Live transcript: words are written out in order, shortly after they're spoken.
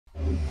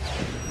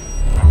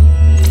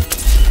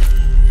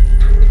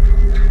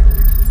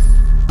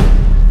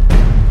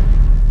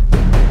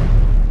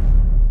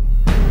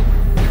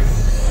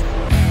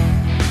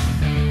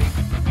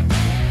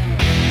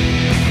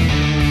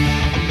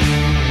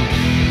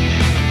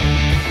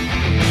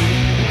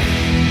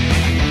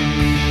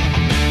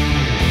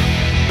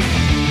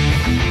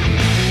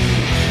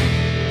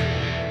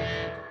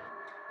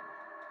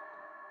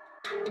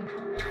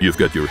You've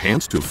got your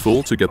hands too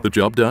full to get the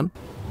job done?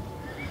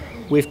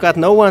 We've got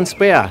no one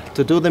spare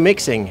to do the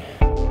mixing.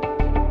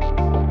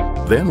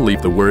 Then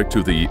leave the work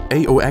to the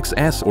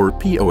AOX-S or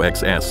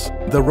POX-S,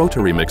 the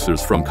rotary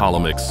mixers from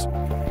Collomix.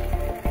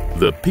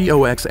 The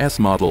POX-S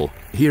model,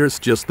 here's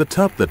just the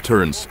tub that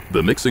turns,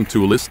 the mixing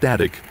tool is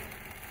static.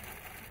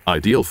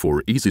 Ideal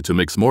for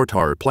easy-to-mix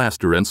mortar,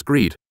 plaster and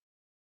screed.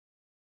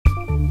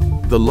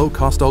 The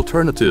low-cost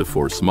alternative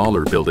for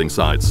smaller building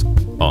sites.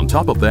 On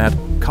top of that,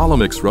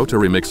 Collomix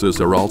rotary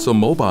mixers are also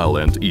mobile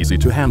and easy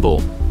to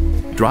handle.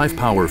 Drive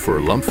power for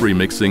lump-free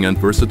mixing and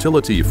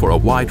versatility for a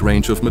wide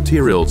range of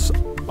materials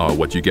are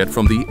what you get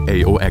from the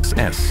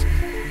AOX-S.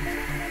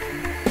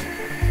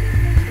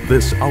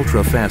 This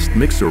ultra-fast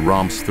mixer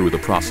romps through the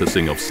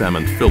processing of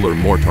cement, filler,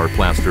 mortar,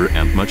 plaster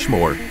and much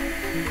more.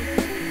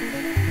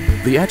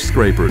 The edge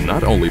scraper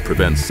not only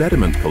prevents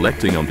sediment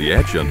collecting on the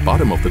edge and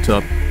bottom of the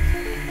tub,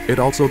 it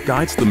also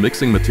guides the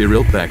mixing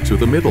material back to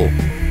the middle.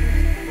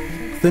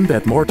 Thin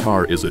bed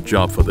mortar is a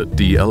job for the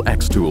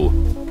DLX tool.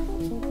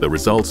 The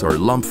results are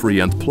lump-free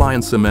and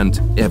pliant cement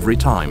every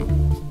time.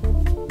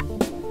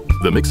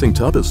 The mixing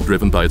tub is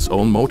driven by its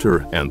own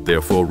motor and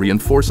therefore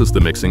reinforces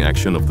the mixing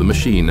action of the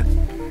machine.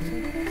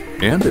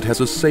 And it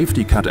has a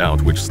safety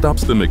cutout which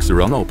stops the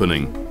mixer on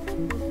opening.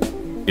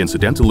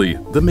 Incidentally,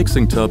 the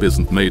mixing tub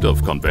isn't made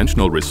of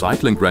conventional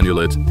recycling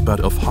granulate, but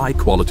of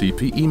high-quality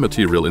PE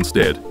material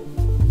instead.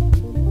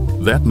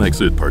 That makes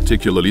it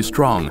particularly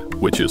strong,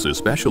 which is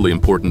especially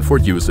important for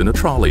use in a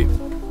trolley.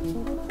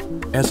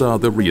 As are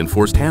the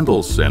reinforced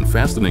handles and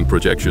fastening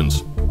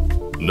projections.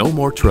 No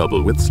more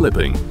trouble with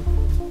slipping.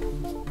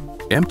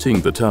 Emptying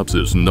the tubs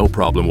is no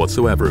problem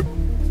whatsoever.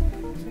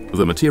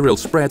 The material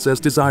spreads as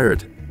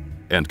desired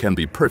and can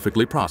be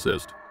perfectly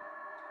processed.